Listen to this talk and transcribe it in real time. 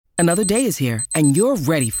Another day is here, and you're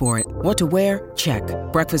ready for it. What to wear? Check.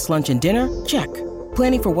 Breakfast, lunch, and dinner? Check.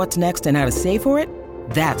 Planning for what's next and how to save for it?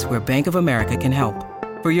 That's where Bank of America can help.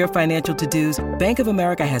 For your financial to-dos, Bank of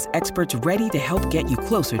America has experts ready to help get you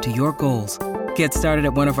closer to your goals. Get started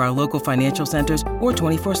at one of our local financial centers or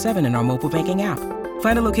 24/7 in our mobile banking app.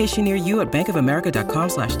 Find a location near you at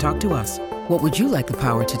bankofamerica.com/talktous. What would you like the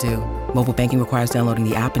power to do? Mobile banking requires downloading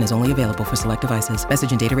the app and is only available for select devices.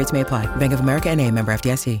 Message and data rates may apply. Bank of America N.A., member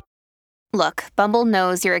FDIC. Look, Bumble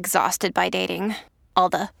knows you're exhausted by dating. All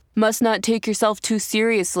the must not take yourself too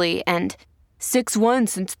seriously and 6'1"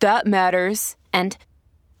 since that matters. And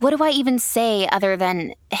what do I even say other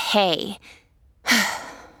than, hey?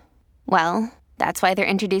 Well, that's why they're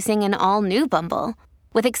introducing an all-new Bumble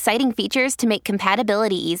with exciting features to make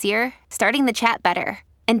compatibility easier, starting the chat better,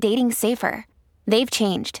 and dating safer. They've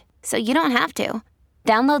changed, so you don't have to.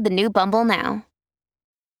 Download the new Bumble now.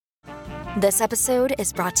 This episode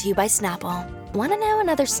is brought to you by Snapple. Want to know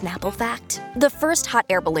another Snapple fact? The first hot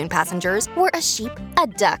air balloon passengers were a sheep, a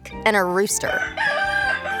duck, and a rooster.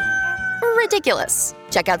 Ridiculous.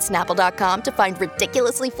 Check out Snapple.com to find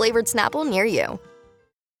ridiculously flavored Snapple near you.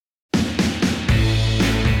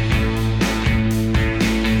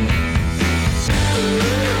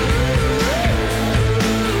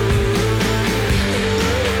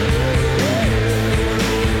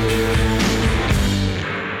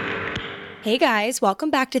 Hey guys, welcome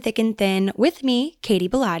back to Thick and Thin with me, Katie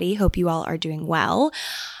Bellotti. Hope you all are doing well.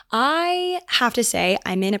 I have to say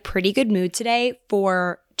I'm in a pretty good mood today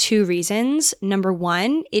for two reasons. Number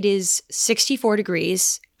one, it is 64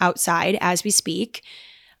 degrees outside as we speak.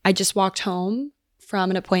 I just walked home from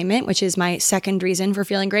an appointment, which is my second reason for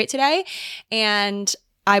feeling great today. And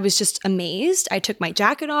I was just amazed. I took my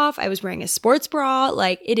jacket off. I was wearing a sports bra.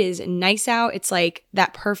 Like, it is nice out. It's like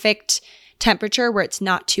that perfect temperature where it's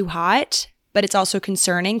not too hot, but it's also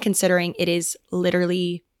concerning considering it is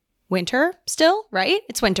literally winter still, right?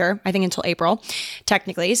 It's winter, I think, until April,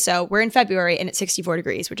 technically. So we're in February and it's 64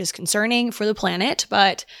 degrees, which is concerning for the planet,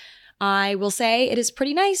 but I will say it is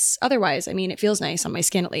pretty nice otherwise. I mean, it feels nice on my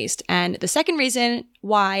skin at least. And the second reason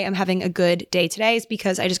why I'm having a good day today is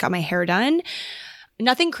because I just got my hair done.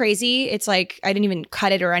 Nothing crazy. It's like I didn't even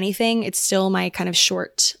cut it or anything. It's still my kind of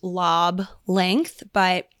short lob length,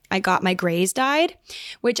 but I got my grays dyed,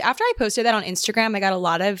 which after I posted that on Instagram, I got a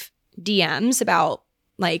lot of DMs about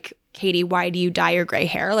like, Katie, why do you dye your gray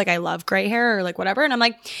hair? Like, I love gray hair or like whatever. And I'm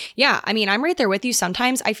like, yeah, I mean, I'm right there with you.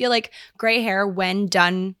 Sometimes I feel like gray hair, when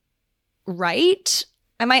done right,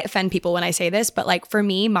 I might offend people when I say this, but like for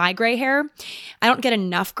me, my gray hair, I don't get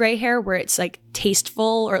enough gray hair where it's like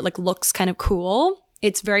tasteful or it like looks kind of cool.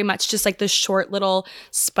 It's very much just like the short little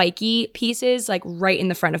spiky pieces like right in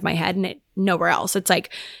the front of my head and nowhere else. It's like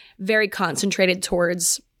very concentrated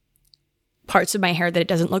towards parts of my hair that it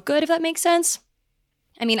doesn't look good, if that makes sense.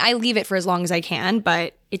 I mean, I leave it for as long as I can,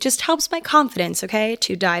 but it just helps my confidence, okay,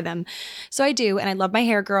 to dye them. So I do, and I love my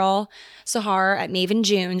hair girl, Sahar at Maven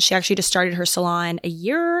June. She actually just started her salon a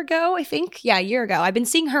year ago, I think. Yeah, a year ago. I've been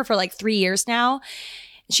seeing her for like 3 years now.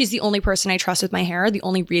 She's the only person I trust with my hair. The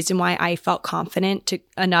only reason why I felt confident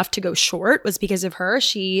enough to go short was because of her.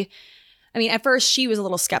 At first she was a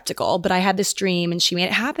little skeptical, but I had this dream and she made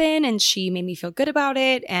it happen and she made me feel good about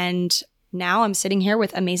it. And now I'm sitting here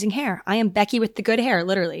with amazing hair. I am Becky with the good hair,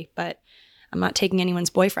 literally, but I'm not taking anyone's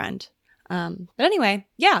boyfriend. But anyway,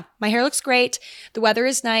 yeah, my hair looks great. The weather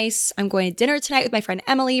is nice. I'm going to dinner tonight with my friend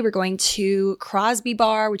Emily. We're going to Crosby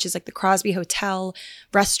Bar, which is like the Crosby Hotel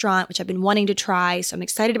restaurant, which I've been wanting to try. So I'm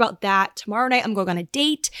excited about that. Tomorrow night, I'm going on a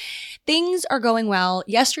date. Things are going well.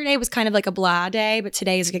 Yesterday was kind of like a blah day, but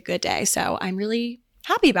today is like a good day. So I'm really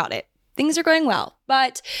happy about it. Things are going well.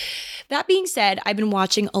 But that being said, I've been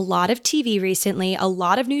watching a lot of TV recently. A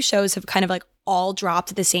lot of new shows have kind of like all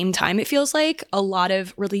dropped at the same time, it feels like. A lot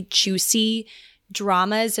of really juicy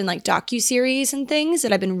dramas and like docuseries and things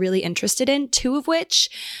that I've been really interested in, two of which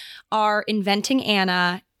are Inventing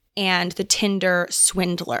Anna and The Tinder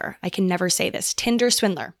Swindler. I can never say this. Tinder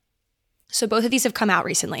Swindler. So both of these have come out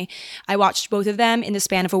recently. I watched both of them in the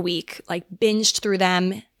span of a week, like binged through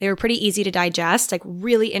them. They were pretty easy to digest, like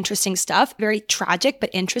really interesting stuff, very tragic, but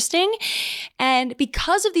interesting. And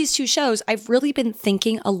because of these two shows, I've really been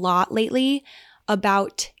thinking a lot lately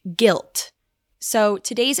about guilt. So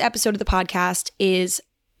today's episode of the podcast is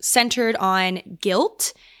centered on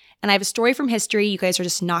guilt. And I have a story from history you guys are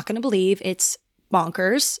just not going to believe. It's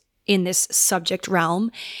bonkers in this subject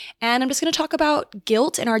realm. And I'm just going to talk about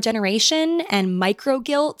guilt in our generation and micro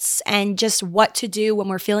guilts and just what to do when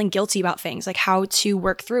we're feeling guilty about things, like how to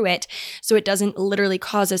work through it so it doesn't literally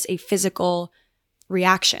cause us a physical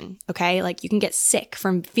reaction, okay? Like you can get sick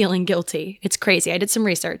from feeling guilty. It's crazy. I did some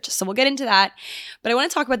research, so we'll get into that. But I want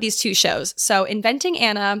to talk about these two shows. So Inventing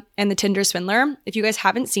Anna and The Tinder Swindler. If you guys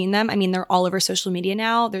haven't seen them, I mean, they're all over social media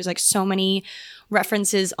now. There's like so many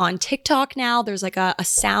references on TikTok now. There's like a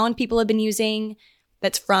sound people have been using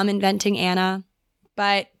that's from Inventing Anna.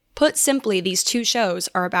 But put simply, these two shows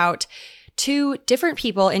are about two different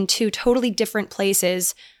people in two totally different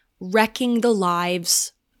places wrecking the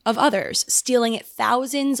lives of others, stealing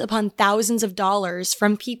thousands upon thousands of dollars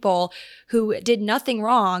from people who did nothing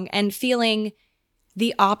wrong and feeling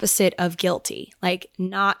the opposite of guilty, like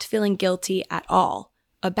not feeling guilty at all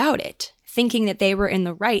about it, thinking that they were in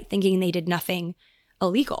the right, thinking they did nothing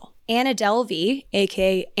illegal. Anna Delvey,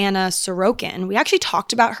 aka Anna Sorokin, we actually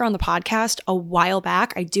talked about her on the podcast a while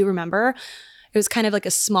back. I do remember. It was kind of like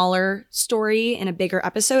a smaller story in a bigger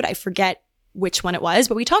episode. I forget which one it was,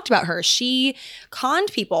 but we talked about her. She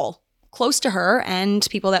conned people close to her and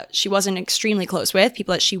people that she wasn't extremely close with,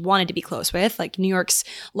 people that she wanted to be close with, like New York's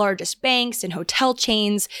largest banks and hotel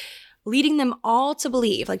chains, leading them all to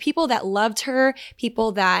believe, like people that loved her,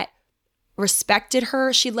 people that respected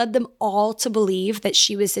her. She led them all to believe that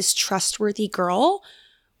she was this trustworthy girl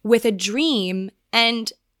with a dream.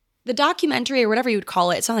 And the documentary, or whatever you would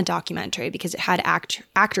call it, it's not a documentary because it had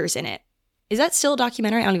actors in it. Is that still a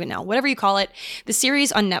documentary? I don't even know. Whatever you call it, the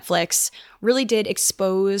series on Netflix really did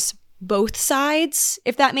expose both sides,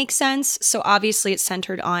 if that makes sense. So obviously it's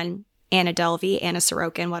centered on Anna Delvey, Anna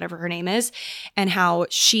Sorokin, whatever her name is, and how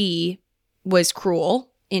she was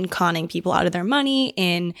cruel in conning people out of their money,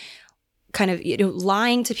 in kind of,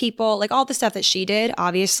 lying to people, like all the stuff that she did,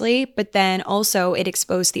 obviously. But then also it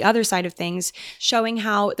exposed the other side of things, showing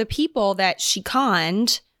how the people that she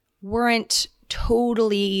conned weren't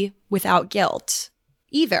totally without guilt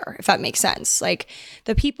either, if that makes sense. Like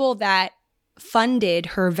the people that funded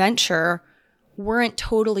her venture weren't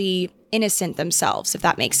totally innocent themselves, if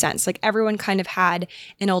that makes sense. Like everyone kind of had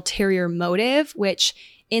an ulterior motive, which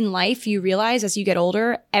in life you realize as you get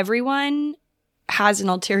older, everyone has an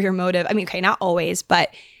ulterior motive. I mean, okay, not always,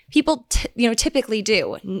 but people, typically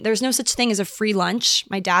do. There's no such thing as a free lunch.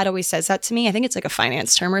 My dad always says that to me. I think it's like a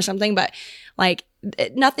finance term or something, but like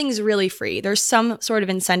nothing's really free. There's some sort of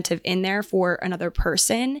incentive in there for another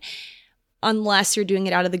person, unless you're doing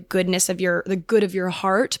it out of the good of your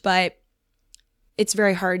heart. But it's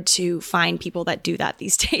very hard to find people that do that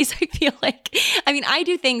these days. I feel like, I mean, I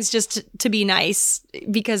do things just to be nice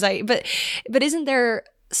because but isn't there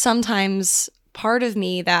sometimes part of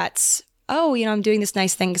me that's, I'm doing this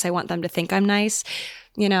nice thing because I want them to think I'm nice.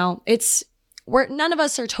 None of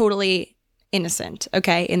us are totally innocent,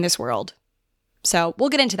 okay, in this world. So we'll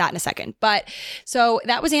get into that in a second. But so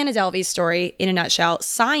that was Anna Delvey's story in a nutshell.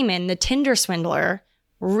 Simon, the Tinder swindler,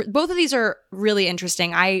 both of these are really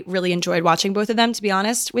interesting. I really enjoyed watching both of them, to be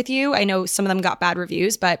honest with you. I know some of them got bad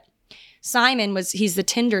reviews, but Simon he's the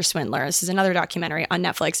Tinder swindler. This is another documentary on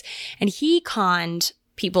Netflix. And he conned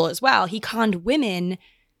people as well. He conned women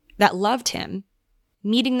that loved him,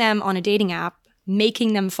 meeting them on a dating app,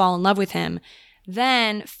 making them fall in love with him,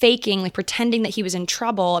 then faking, like pretending that he was in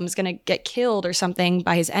trouble and was going to get killed or something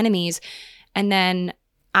by his enemies, and then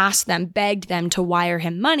begged them to wire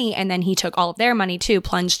him money, and then he took all of their money too,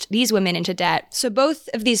 plunged these women into debt. So both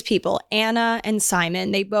of these people, Anna and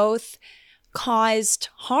Simon, they both caused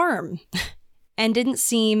harm and didn't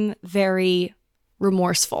seem very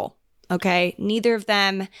remorseful, okay? Neither of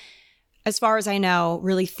them, as far as I know,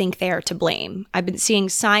 really think they are to blame. I've been seeing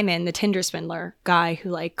Simon, the Tinder swindler guy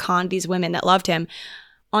who like conned these women that loved him,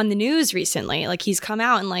 on the news recently. Like he's come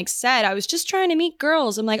out and like said, I was just trying to meet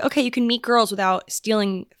girls. I'm like, okay, you can meet girls without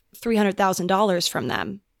stealing $300,000 from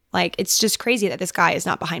them. Like it's just crazy that this guy is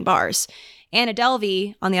not behind bars. Anna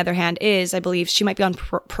Delvey, on the other hand, I believe she might be on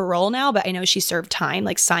parole now, but I know she served time.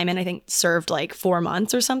 Like Simon, I think, served like 4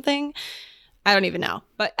 months or something. I don't even know.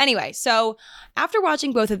 But anyway, so after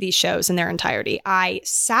watching both of these shows in their entirety, I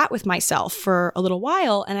sat with myself for a little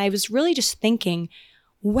while and I was really just thinking,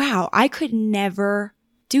 wow, I could never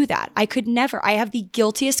do that. I have the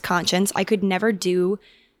guiltiest conscience. I could never do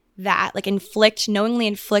that, like knowingly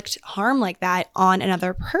inflict harm like that on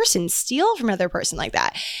another person, steal from another person like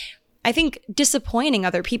that. I think disappointing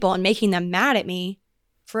other people and making them mad at me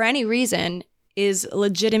for any reason is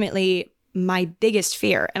legitimately my biggest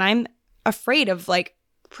fear. And I'm afraid of like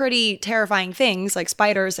pretty terrifying things like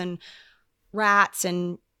spiders and rats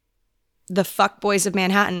and the fuckboys of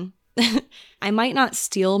Manhattan. I might not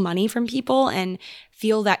steal money from people and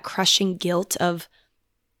feel that crushing guilt of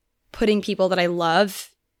putting people that I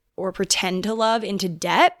love or pretend to love into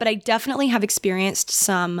debt, but I definitely have experienced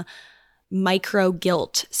some micro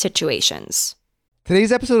guilt situations.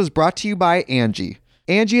 Today's episode is brought to you by Angie.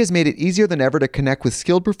 Angie has made it easier than ever to connect with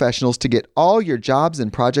skilled professionals to get all your jobs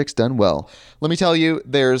and projects done well. Let me tell you,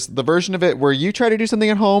 there's the version of it where you try to do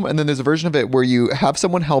something at home, and then there's a version of it where you have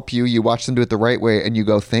someone help you, you watch them do it the right way, and you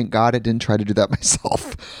go, thank God I didn't try to do that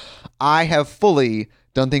myself. I have fully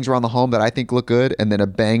done things around the home that I think look good, and then a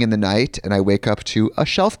bang in the night, and I wake up to a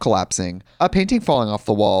shelf collapsing, a painting falling off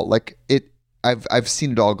the wall. I've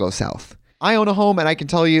seen it all go south. I own a home, and I can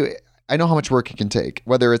tell you, I know how much work it can take.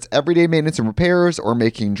 Whether it's everyday maintenance and repairs or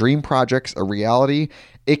making dream projects a reality,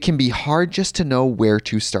 it can be hard just to know where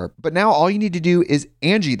to start. But now all you need to do is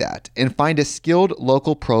Angie that and find a skilled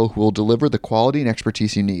local pro who will deliver the quality and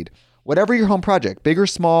expertise you need. Whatever your home project, big or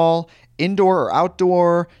small, indoor or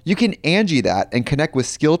outdoor, you can Angie that and connect with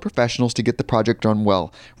skilled professionals to get the project done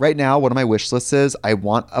well. Right now, one of my wish lists is I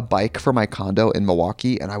want a bike for my condo in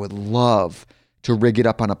Milwaukee, and I would love to rig it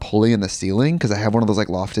up on a pulley in the ceiling because I have one of those like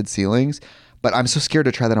lofted ceilings, but I'm so scared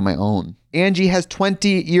to try that on my own. Angie has 20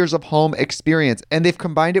 years of home experience, and they've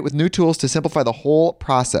combined it with new tools to simplify the whole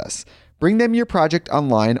process. Bring them your project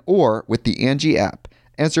online or with the Angie app.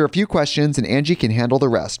 Answer a few questions and Angie can handle the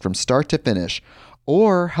rest from start to finish,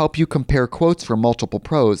 or help you compare quotes from multiple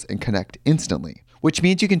pros and connect instantly, which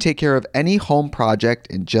means you can take care of any home project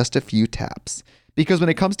in just a few taps. Because when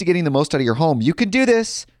it comes to getting the most out of your home, you can do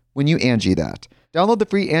this when you Angie that. Download the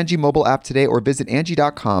free Angie mobile app today or visit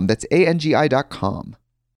Angie.com. That's ANGI.com.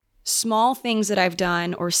 Small things that I've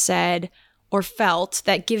done or said or felt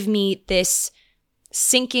that give me this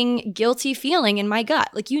sinking, guilty feeling in my gut.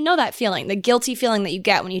 Like, you know that feeling, the guilty feeling that you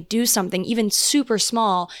get when you do something, even super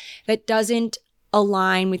small, that doesn't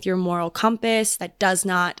align with your moral compass, that does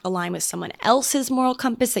not align with someone else's moral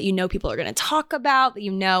compass, that you know people are going to talk about, that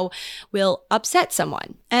you know will upset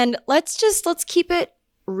someone. And let's keep it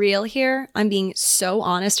real here. I'm being so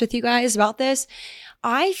honest with you guys about this.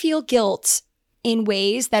 I feel guilt in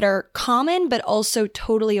ways that are common, but also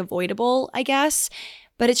totally avoidable, I guess.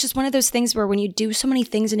 But it's just one of those things where when you do so many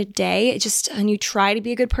things in a day, and you try to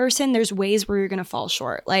be a good person, there's ways where you're going to fall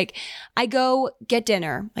short. Like, I go get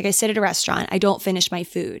dinner, like I sit at a restaurant, I don't finish my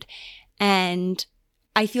food. And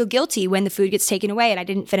I feel guilty when the food gets taken away and I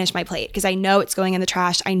didn't finish my plate because I know it's going in the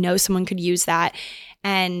trash. I know someone could use that.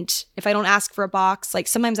 And if I don't ask for a box, like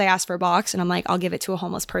sometimes I ask for a box and I'm like, I'll give it to a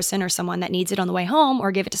homeless person or someone that needs it on the way home,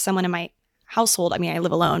 or give it to someone in my household. I mean, I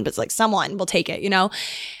live alone, but it's like someone will take it, you know?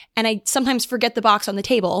 And I sometimes forget the box on the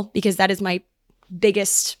table because that is my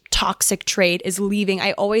biggest toxic trait, is leaving.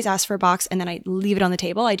 I always ask for a box and then I leave it on the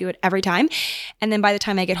table. I do it every time. And then by the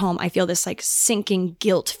time I get home, I feel this like sinking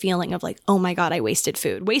guilt feeling of like, oh my God, I wasted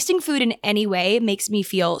food. Wasting food in any way makes me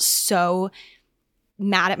feel so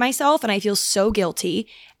mad at myself and I feel so guilty,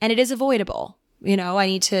 and it is avoidable. You know,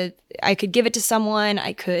 I could give it to someone.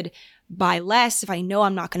 I could buy less. If I know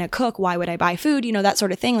I'm not going to cook, why would I buy food? You know, that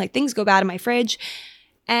sort of thing. Like, things go bad in my fridge.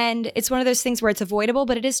 And it's one of those things where it's avoidable,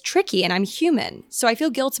 but it is tricky, and I'm human. So I feel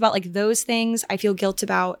guilt about like those things. I feel guilt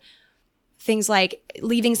about things like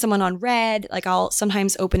leaving someone on read. Like, I'll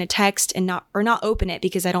sometimes open a text and not open it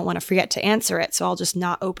because I don't want to forget to answer it. So I'll just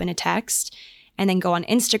not open a text and then go on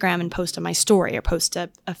Instagram and post on my story, or post a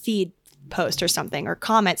feed post or something, or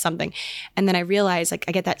comment something. And then I realize, like,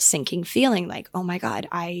 I get that sinking feeling like, oh my God,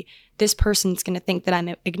 this person's going to think that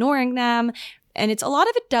I'm ignoring them. And a lot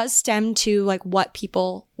of it does stem to like what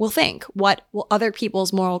people will think, what will other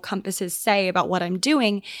people's moral compasses say about what I'm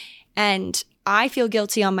doing. And I feel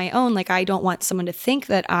guilty on my own. Like, I don't want someone to think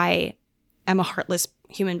that I am a heartless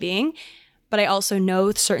human being, but I also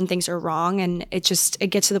know certain things are wrong. And it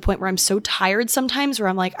gets to the point where I'm so tired sometimes where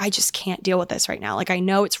I'm like, I just can't deal with this right now. Like, I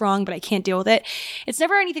know it's wrong, but I can't deal with it. It's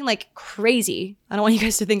never anything like crazy. I don't want you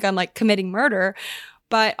guys to think I'm like committing murder,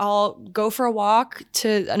 but I'll go for a walk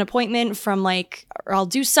to an appointment or I'll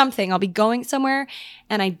do something. I'll be going somewhere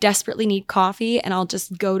and I desperately need coffee, and I'll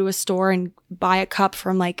just go to a store and buy a cup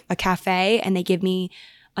from like a cafe, and they give me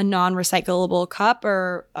a non-recyclable cup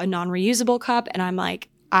or a non-reusable cup. And I'm like,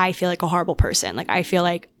 I feel like a horrible person. Like, I feel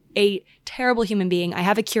like a terrible human being. I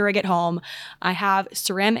have a Keurig at home. I have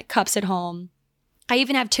ceramic cups at home. I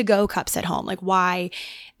even have to-go cups at home. Like, why?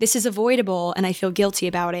 This is avoidable and I feel guilty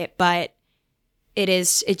about it, but it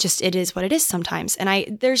is what it is sometimes.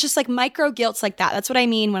 And there's just like micro guilts like that. That's what I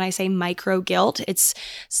mean when I say micro guilt. It's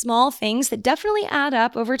small things that definitely add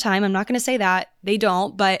up over time. I'm not going to say that they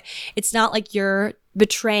don't, but it's not like you're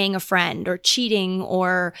betraying a friend or cheating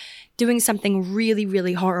or doing something really,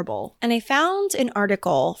 really horrible. And I found an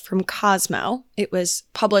article from Cosmo. It was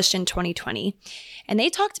published in 2020, and they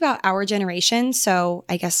talked about our generation. So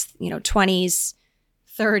I guess, 20s,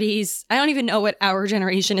 30s. I don't even know what our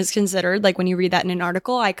generation is considered. Like, when you read that in an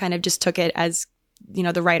article, I kind of just took it as,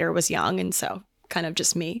 the writer was young. And so kind of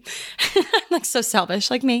just me. Like so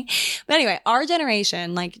selfish, like me. But anyway, our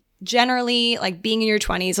generation, like generally, like being in your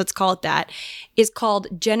 20s, let's call it that, is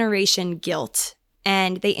called generation guilt.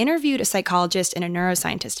 And they interviewed a psychologist and a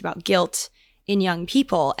neuroscientist about guilt in young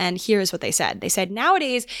people. And here's what they said. They said,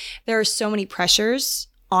 nowadays, there are so many pressures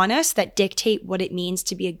on us that dictate what it means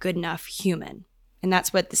to be a good enough human. And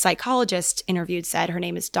that's what the psychologist interviewed said. Her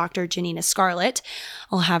name is Dr. Janina Scarlett.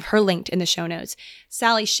 I'll have her linked in the show notes.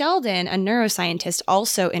 Sally Sheldon, a neuroscientist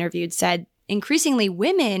also interviewed, said, increasingly,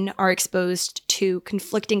 women are exposed to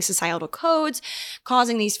conflicting societal codes,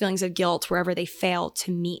 causing these feelings of guilt wherever they fail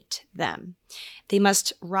to meet them. They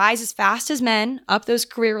must rise as fast as men up those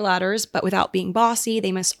career ladders, but without being bossy.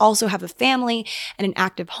 They must also have a family and an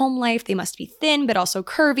active home life. They must be thin, but also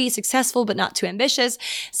curvy, successful, but not too ambitious,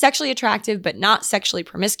 sexually attractive, but not sexually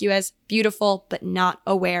promiscuous, beautiful, but not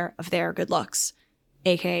aware of their good looks.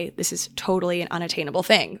 AKA, this is totally an unattainable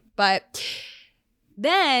thing. But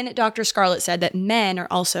then Dr. Scarlett said that men are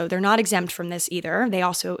also, they're not exempt from this either. They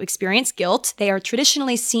also experience guilt. They are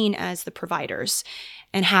traditionally seen as the providers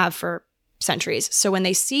and have for centuries. So when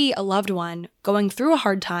they see a loved one going through a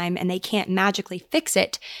hard time and they can't magically fix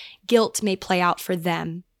it, guilt may play out for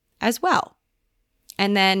them as well.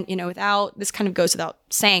 And then, this kind of goes without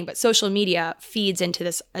saying, but social media feeds into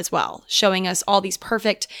this as well, showing us all these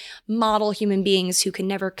perfect model human beings who can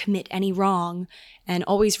never commit any wrong and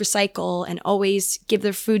always recycle and always give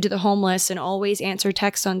their food to the homeless and always answer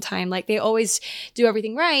texts on time. Like they always do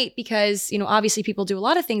everything right because, obviously people do a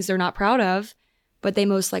lot of things they're not proud of, but they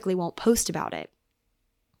most likely won't post about it.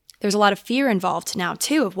 There's a lot of fear involved now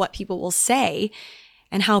too of what people will say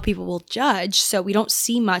and how people will judge. So we don't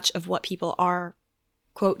see much of what people are,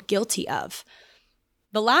 quote, guilty of.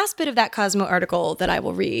 The last bit of that Cosmo article that I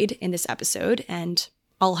will read in this episode, and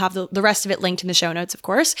I'll have the rest of it linked in the show notes, of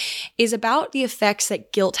course, is about the effects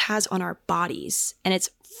that guilt has on our bodies. And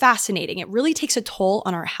it's fascinating. It really takes a toll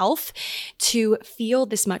on our health to feel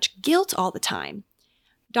this much guilt all the time.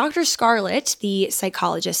 Dr. Scarlett, the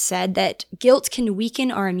psychologist, said that guilt can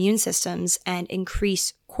weaken our immune systems and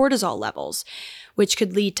increase cortisol levels, which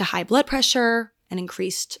could lead to high blood pressure, an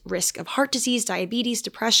increased risk of heart disease, diabetes,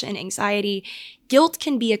 depression, anxiety. Guilt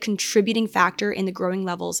can be a contributing factor in the growing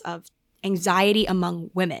levels of anxiety among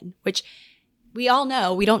women, which we all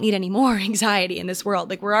know we don't need any more anxiety in this world.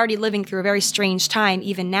 Like we're already living through a very strange time,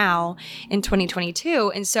 even now in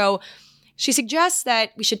 2022. And so she suggests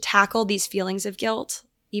that we should tackle these feelings of guilt,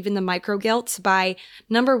 even the micro guilt, by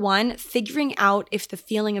number one, figuring out if the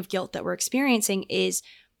feeling of guilt that we're experiencing is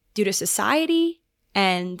due to society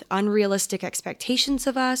and unrealistic expectations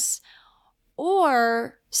of us,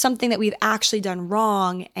 or something that we've actually done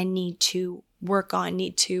wrong and need to work on,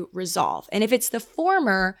 need to resolve. And if it's the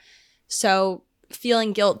former, so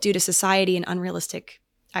feeling guilt due to society and unrealistic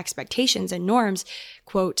expectations and norms,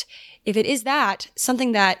 quote, if it is that,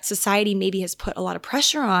 something that society maybe has put a lot of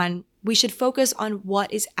pressure on, we should focus on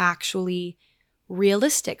what is actually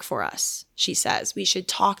realistic for us, she says. We should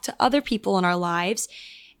talk to other people in our lives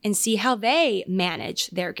and see how they manage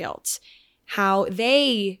their guilt, how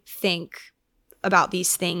they think about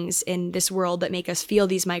these things in this world that make us feel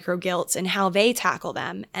these micro guilts and how they tackle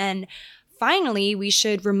them. And finally, we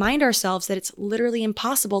should remind ourselves that it's literally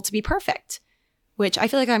impossible to be perfect, which I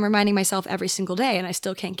feel like I'm reminding myself every single day and I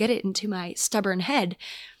still can't get it into my stubborn head.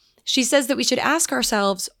 She says that we should ask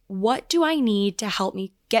ourselves, what do I need to help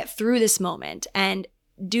me get through this moment and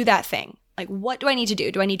do that thing? Like, what do I need to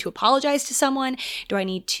do? Do I need to apologize to someone? Do I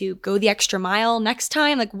need to go the extra mile next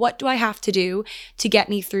time? Like, what do I have to do to get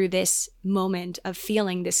me through this moment of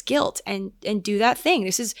feeling this guilt and do that thing?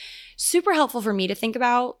 This is super helpful for me to think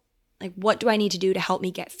about, like, what do I need to do to help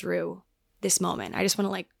me get through this moment? I just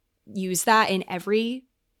want to use that in every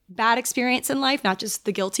bad experience in life, not just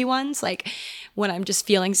the guilty ones. Like when I'm just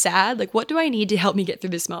feeling sad, like what do I need to help me get through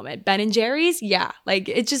this moment? Ben and Jerry's? Yeah.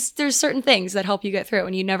 There's certain things that help you get through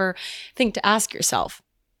and you never think to ask yourself.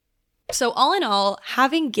 So all in all,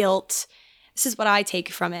 having guilt, this is what I take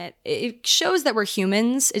from it. It shows that we're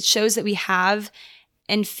humans. It shows that we have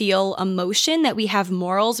and feel emotion, that we have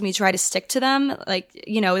morals and we try to stick to them,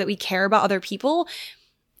 that we care about other people.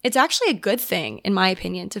 It's actually a good thing, in my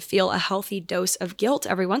opinion, to feel a healthy dose of guilt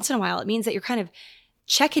every once in a while. It means that you're kind of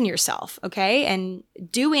checking yourself, okay? And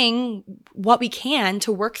doing what we can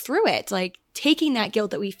to work through it, like taking that guilt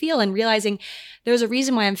that we feel and realizing there's a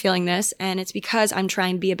reason why I'm feeling this, and it's because I'm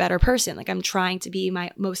trying to be a better person. Like I'm trying to be my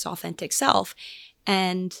most authentic self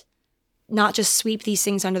and not just sweep these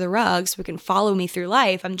things under the rug so it can follow me through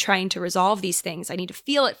life. I'm trying to resolve these things. I need to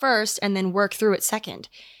feel it first and then work through it second.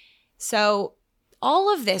 So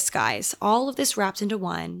all of this, guys, all of this wrapped into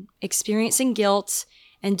one, experiencing guilt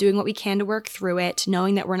and doing what we can to work through it,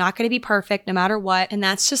 knowing that we're not going to be perfect no matter what. And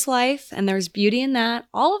that's just life. And there's beauty in that.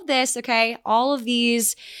 All of this, okay, all of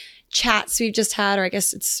these chats we've just had, or I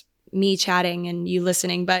guess it's me chatting and you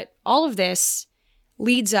listening, but all of this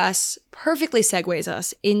perfectly segues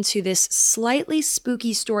us into this slightly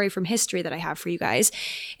spooky story from history that I have for you guys.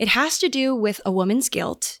 It has to do with a woman's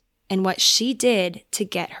guilt and what she did to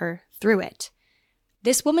get her through it.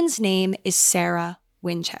 This woman's name is Sarah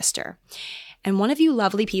Winchester. And one of you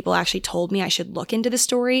lovely people actually told me I should look into the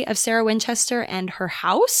story of Sarah Winchester and her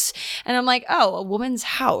house. And I'm like, oh, a woman's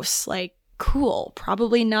house. Like, cool.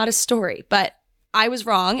 Probably not a story. But I was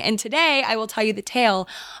wrong, and today I will tell you the tale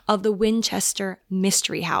of the Winchester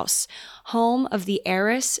Mystery House, home of the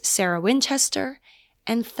heiress Sarah Winchester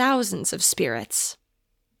and thousands of spirits.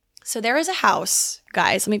 So there is a house,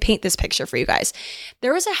 guys, let me paint this picture for you guys.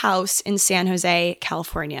 There is a house in San Jose,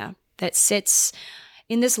 California that sits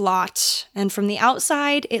in this lot, and from the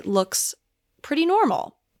outside it looks pretty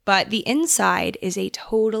normal, but the inside is a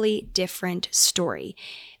totally different story.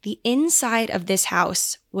 The inside of this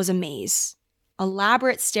house was a maze.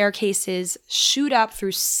 Elaborate staircases shoot up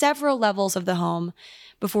through several levels of the home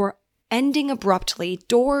before ending abruptly.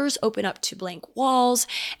 Doors open up to blank walls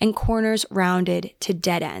and corners rounded to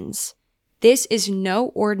dead ends. This is no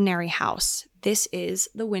ordinary house. This is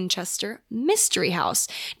the Winchester Mystery House,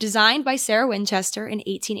 designed by Sarah Winchester in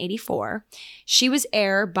 1884. She was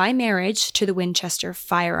heir by marriage to the Winchester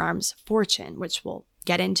firearms fortune, which we'll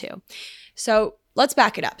get into. So let's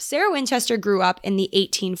back it up. Sarah Winchester grew up in the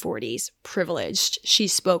 1840s, privileged. She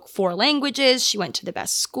spoke 4 languages, she went to the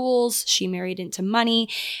best schools, she married into money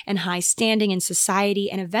and high standing in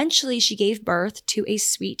society, and eventually she gave birth to a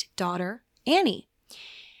sweet daughter, Annie.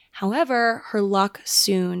 However, her luck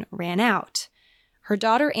soon ran out. Her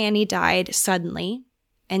daughter Annie died suddenly,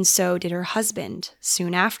 and so did her husband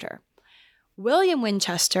soon after. William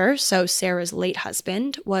Winchester, so Sarah's late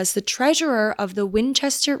husband, was the treasurer of the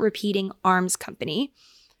Winchester Repeating Arms Company,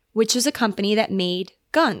 which is a company that made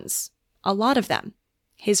guns, a lot of them.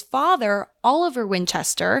 His father, Oliver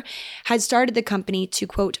Winchester, had started the company to,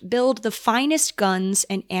 quote, build the finest guns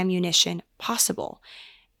and ammunition possible.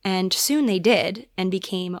 And soon they did, and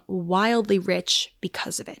became wildly rich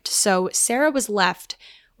because of it. So Sarah was left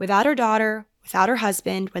without her daughter, without her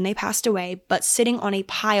husband when they passed away, but sitting on a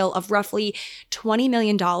pile of roughly $20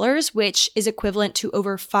 million, which is equivalent to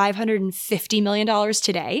over $550 million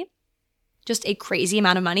today. Just a crazy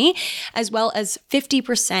amount of money, as well as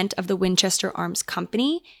 50% of the Winchester Arms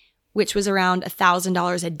Company, which was around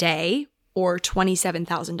 $1,000 a day or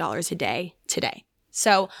 $27,000 a day today.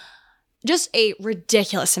 So just a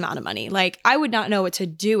ridiculous amount of money. Like, I would not know what to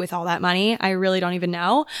do with all that money. I really don't even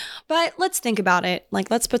know. But let's think about it.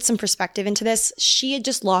 Like, let's put some perspective into this. She had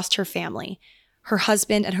just lost her family, her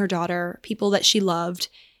husband and her daughter, people that she loved,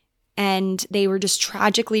 and they were just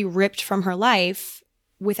tragically ripped from her life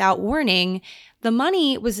without warning. The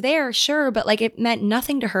money was there, sure, but like it meant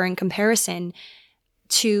nothing to her in comparison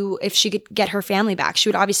to if she could get her family back. She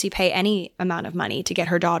would obviously pay any amount of money to get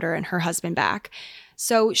her daughter and her husband back.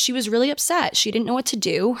 So she was really upset. She didn't know what to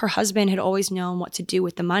do. Her husband had always known what to do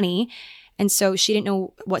with the money. And so she didn't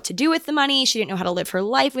know what to do with the money. She didn't know how to live her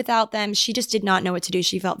life without them. She just did not know what to do.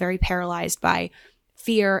 She felt very paralyzed by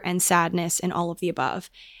fear and sadness and all of the above.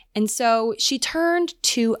 And so she turned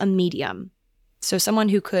to a medium. So someone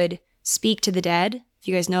who could speak to the dead. If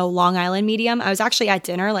you guys know Long Island medium, I was actually at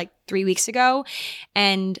dinner like 3 weeks ago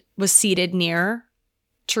and was seated near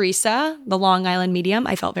Teresa, the Long Island medium.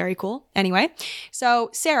 I felt very cool. Anyway, so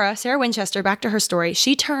Sarah Winchester, back to her story,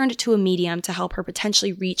 she turned to a medium to help her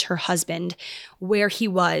potentially reach her husband where he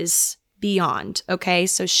was beyond. Okay,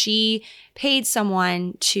 so she paid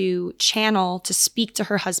someone to channel, to speak to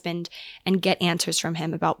her husband and get answers from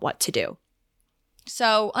him about what to do.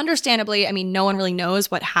 So understandably, I mean, no one really knows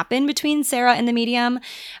what happened between Sarah and the medium.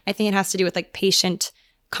 I think it has to do with like patient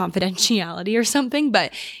confidentiality or something,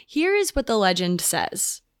 but here is what the legend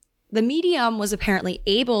says. The medium was apparently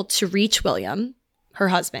able to reach William, her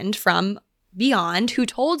husband, from beyond, who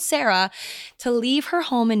told Sarah to leave her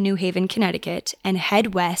home in New Haven, Connecticut, and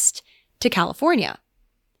head west to California.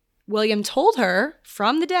 William told her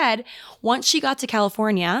from the dead, once she got to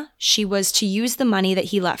California, she was to use the money that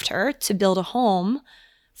he left her to build a home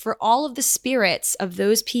for all of the spirits of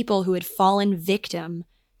those people who had fallen victim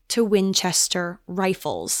to Winchester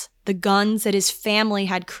rifles, the guns that his family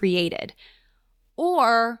had created.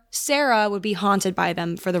 Or Sarah would be haunted by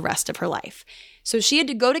them for the rest of her life. So she had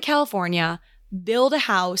to go to California, build a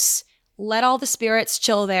house, let all the spirits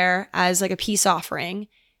chill there as like a peace offering,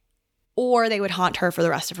 or they would haunt her for the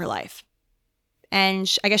rest of her life.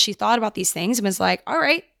 And I guess she thought about these things and was like, all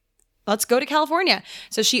right, let's go to California.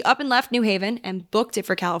 So she up and left New Haven and booked it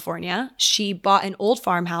for California. She bought an old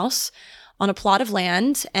farmhouse on a plot of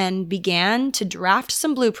land and began to draft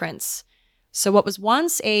some blueprints. So what was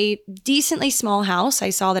once a decently small house, I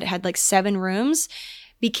saw that it had like 7 rooms,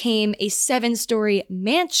 became a 7-story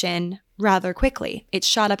mansion rather quickly. It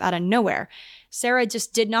shot up out of nowhere. Sarah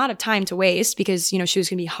just did not have time to waste because, she was going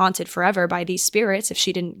to be haunted forever by these spirits if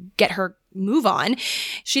she didn't get her move on.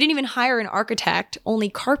 She didn't even hire an architect, only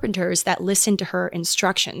carpenters that listened to her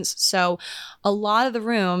instructions. So a lot of the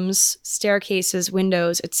rooms, staircases,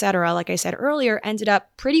 windows, etc., like I said earlier, ended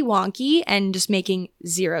up pretty wonky and just making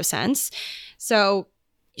 0 sense. So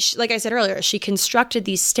like I said earlier, she constructed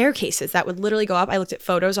these staircases that would literally go up. I looked at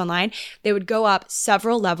photos online. They would go up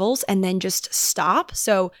several levels and then just stop.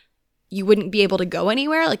 So you wouldn't be able to go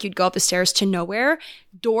anywhere. Like you'd go up the stairs to nowhere.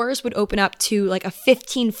 Doors would open up to like a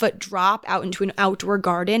 15-foot drop out into an outdoor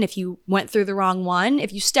garden if you went through the wrong one.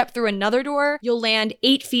 If you step through another door, you'll land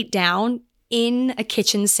 8 feet down in a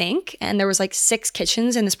kitchen sink. And there was like 6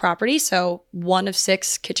 kitchens in this property. So 1 of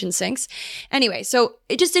 6 kitchen sinks. Anyway, so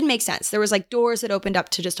it just didn't make sense. There was like doors that opened up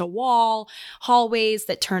to just a wall, hallways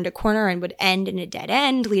that turned a corner and would end in a dead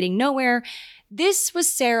end, leading nowhere. This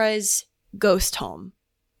was Sarah's ghost home.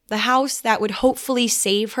 The house that would hopefully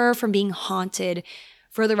save her from being haunted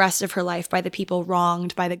for the rest of her life by the people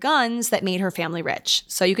wronged by the guns that made her family rich.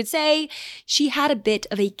 So you could say she had a bit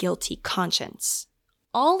of a guilty conscience.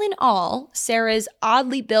 All in all, Sarah's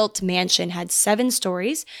oddly built mansion had 7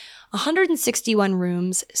 stories, 161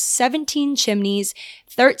 rooms, 17 chimneys,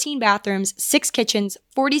 13 bathrooms, 6 kitchens,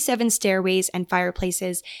 47 stairways and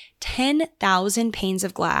fireplaces, 10,000 panes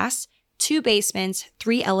of glass, 2 basements,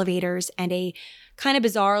 3 elevators, and a kind of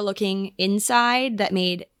bizarre looking inside that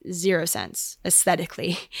made 0 sense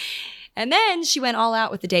aesthetically. And then she went all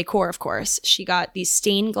out with the decor, of course. She got these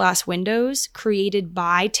stained glass windows created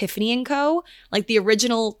by Tiffany & Co., like the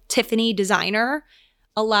original Tiffany designer,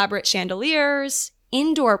 elaborate chandeliers,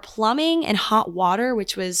 indoor plumbing and hot water,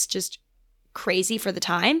 which was just crazy for the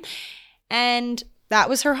time. And that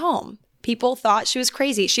was her home. People thought she was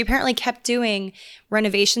crazy. She apparently kept doing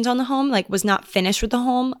renovations on the home, like was not finished with the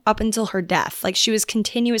home up until her death. Like she was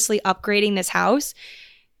continuously upgrading this house,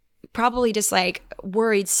 probably just like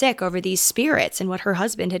worried sick over these spirits and what her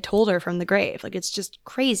husband had told her from the grave. Like it's just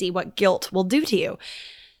crazy what guilt will do to you.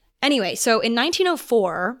 Anyway, so in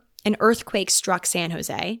 1904, an earthquake struck San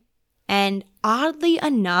Jose. And oddly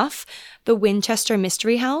enough, the Winchester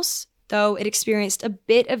Mystery House, though it experienced a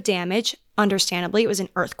bit of damage, understandably, it was an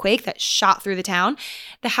earthquake that shot through the town,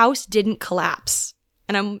 the house didn't collapse.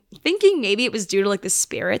 And I'm thinking maybe it was due to like the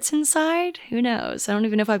spirits inside. Who knows? I don't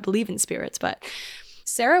even know if I believe in spirits, but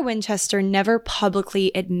Sarah Winchester never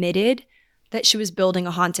publicly admitted that she was building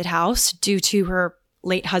a haunted house due to her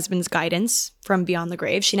late husband's guidance from beyond the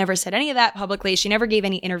grave. She never said any of that publicly. She never gave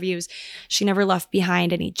any interviews. She never left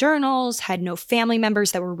behind any journals, had no family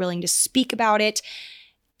members that were willing to speak about it.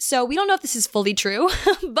 So we don't know if this is fully true,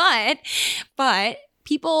 but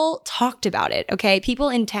people talked about it, okay? People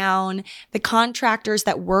in town, the contractors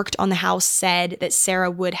that worked on the house said that Sarah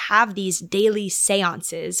would have these daily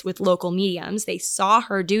seances with local mediums. They saw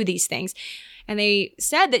her do these things, and they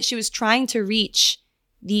said that she was trying to reach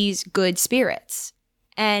these good spirits.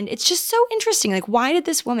 And it's just so interesting. Like, why did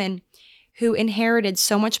this woman who inherited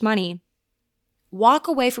so much money walk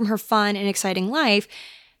away from her fun and exciting life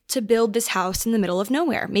to build this house in the middle of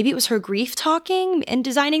nowhere? Maybe it was her grief talking and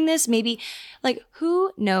designing this. Maybe, like,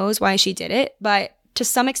 who knows why she did it? But to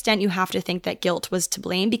some extent, you have to think that guilt was to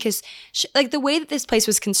blame because, the way that this place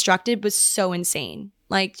was constructed was so insane.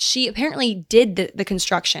 Like, she apparently did the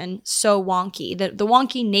construction so wonky, the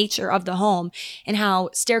wonky nature of the home and how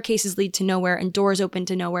staircases lead to nowhere and doors open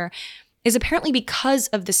to nowhere is apparently because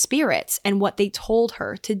of the spirits and what they told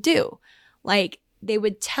her to do. Like, they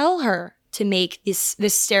would tell her to make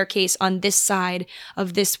this staircase on this side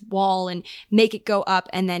of this wall and make it go up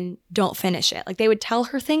and then don't finish it. Like, they would tell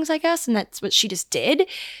her things, I guess, and that's what she just did.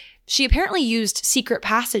 She apparently used secret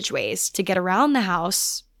passageways to get around the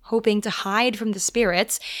house, hoping to hide from the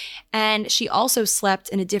spirits, and she also slept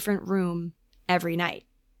in a different room every night.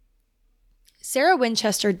 Sarah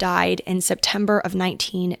Winchester died in September of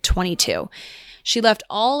 1922. She left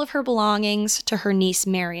all of her belongings to her niece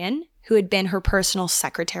Marion, who had been her personal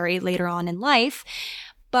secretary later on in life.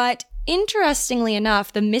 But interestingly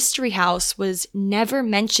enough, the mystery house was never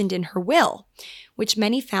mentioned in her will, which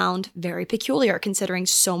many found very peculiar considering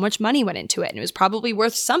so much money went into it. And it was probably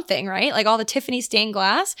worth something, right? Like all the Tiffany stained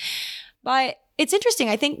glass. But it's interesting.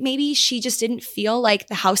 I think maybe she just didn't feel like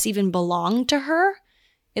the house even belonged to her.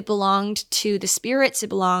 It belonged to the spirits. It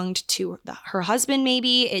belonged to her husband,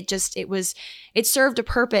 maybe. It served a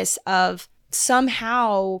purpose of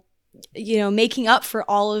somehow, making up for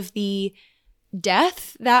all of the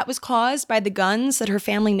death that was caused by the guns that her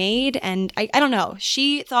family made. And I don't know.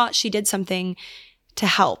 She thought she did something to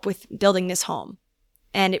help with building this home.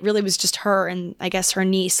 And it really was just her and I guess her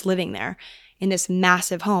niece living there in this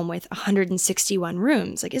massive home with 161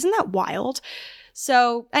 rooms. Like, isn't that wild?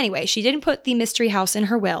 So anyway, she didn't put the mystery house in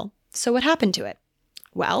her will. So what happened to it?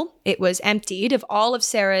 Well, it was emptied of all of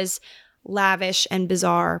Sarah's lavish and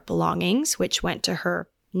bizarre belongings, which went to her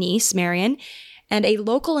niece, Marion, and a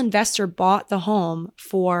local investor bought the home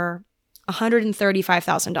for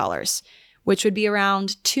 $135,000, which would be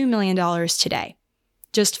around $2 million today.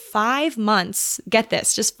 Just 5 months, get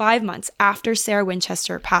this, just 5 months after Sarah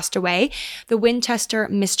Winchester passed away, the Winchester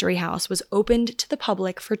Mystery House was opened to the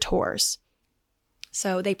public for tours.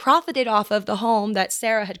 So they profited off of the home that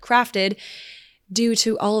Sarah had crafted due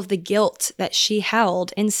to all of the guilt that she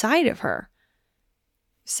held inside of her.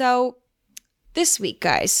 So this week,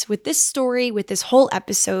 guys, with this story, with this whole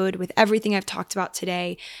episode, with everything I've talked about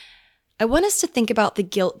today, I want us to think about the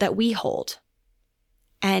guilt that we hold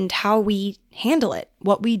and how we handle it,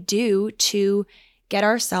 what we do to get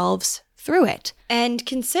ourselves through it, and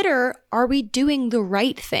consider, are we doing the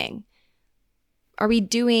right thing? Are we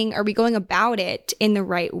going about it in the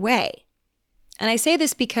right way? And I say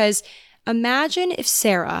this because imagine if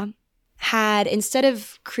Sarah had, instead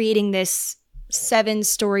of creating this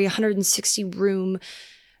 7-story, 160-room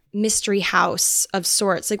mystery house of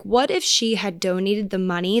sorts, like what if she had donated the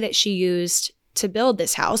money that she used to build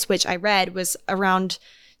this house, which I read was around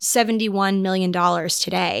 $71 million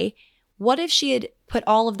today? What if she had put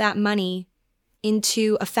all of that money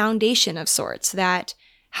into a foundation of sorts that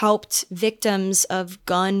helped victims of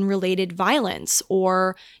gun-related violence,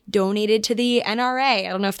 or donated to the NRA? I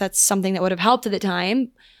don't know if that's something that would have helped at the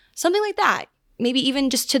time. Something like that. Maybe even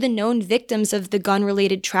just to the known victims of the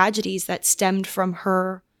gun-related tragedies that stemmed from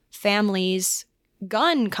her family's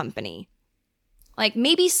gun company. Like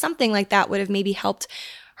maybe something like that would have maybe helped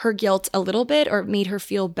her guilt a little bit, or made her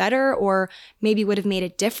feel better, or maybe would have made a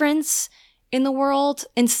difference in the world.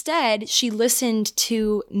 Instead, she listened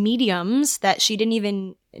to mediums that she didn't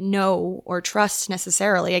even know or trust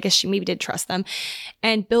necessarily. I guess she maybe did trust them,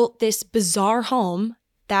 and built this bizarre home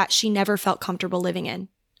that she never felt comfortable living in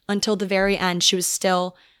until the very end. She was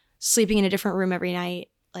still sleeping in a different room every night,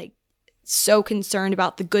 like so concerned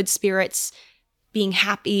about the good spirits being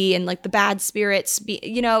happy and like the bad spirits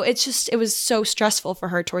it was so stressful for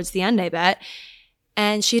her towards the end, I bet.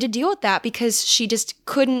 And she had to deal with that because she just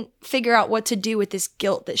couldn't figure out what to do with this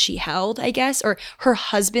guilt that she held, I guess, or her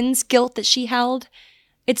husband's guilt that she held.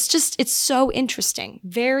 It's so interesting.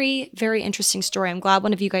 Very, very interesting story. I'm glad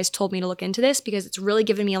one of you guys told me to look into this because it's really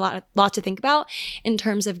given me a lot to think about in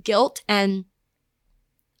terms of guilt and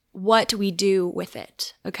what we do with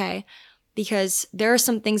it, okay? Because there are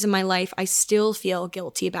some things in my life I still feel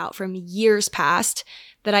guilty about from years past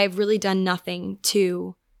that I've really done nothing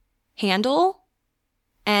to handle.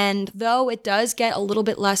 And though it does get a little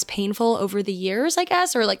bit less painful over the years, I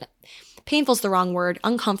guess, or like painful's the wrong word,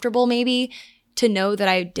 uncomfortable maybe, to know that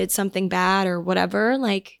I did something bad or whatever,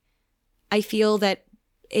 like I feel that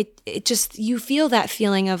it just, you feel that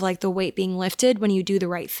feeling of like the weight being lifted when you do the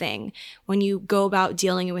right thing, when you go about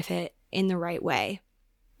dealing with it in the right way,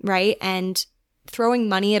 right? And throwing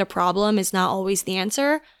money at a problem is not always the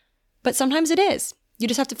answer, but sometimes it is. You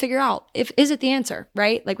just have to figure out, is it the answer,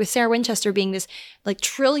 right? Like with Sarah Winchester being this like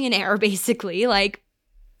trillionaire, basically, like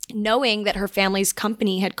knowing that her family's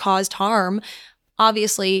company had caused harm.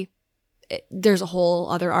 Obviously, there's a whole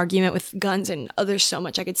other argument with guns, and there's so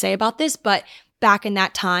much I could say about this, but back in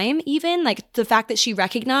that time, even like the fact that she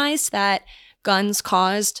recognized that guns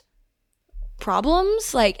caused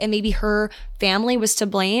problems, like, and maybe her family was to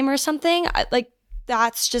blame or something,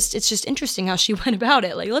 it's just interesting how she went about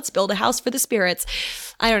it. Like, let's build a house for the spirits.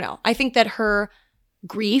 I don't know. I think that her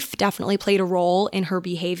grief definitely played a role in her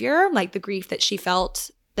behavior, like the grief that she felt,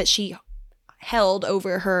 that she held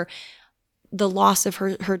over the loss of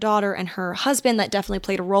her daughter and her husband. That definitely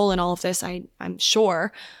played a role in all of this, I'm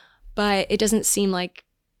sure. But it doesn't seem like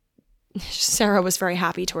Sarah was very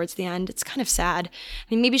happy towards the end. It's kind of sad.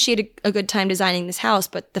 I mean, maybe she had a good time designing this house,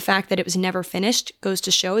 but the fact that it was never finished goes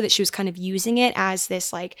to show that she was kind of using it as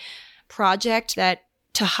this like project that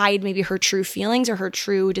to hide maybe her true feelings or her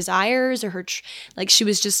true desires, or like she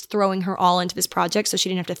was just throwing her all into this project so she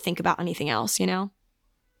didn't have to think about anything else, you know?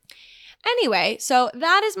 Anyway, so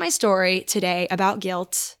that is my story today about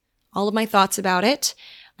guilt, all of my thoughts about it.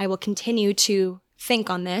 I will continue to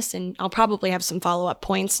think on this, and I'll probably have some follow-up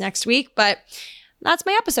points next week, but that's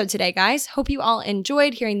my episode today, guys. Hope you all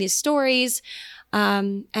enjoyed hearing these stories.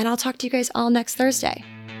 And I'll talk to you guys all next Thursday.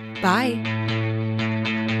 Bye.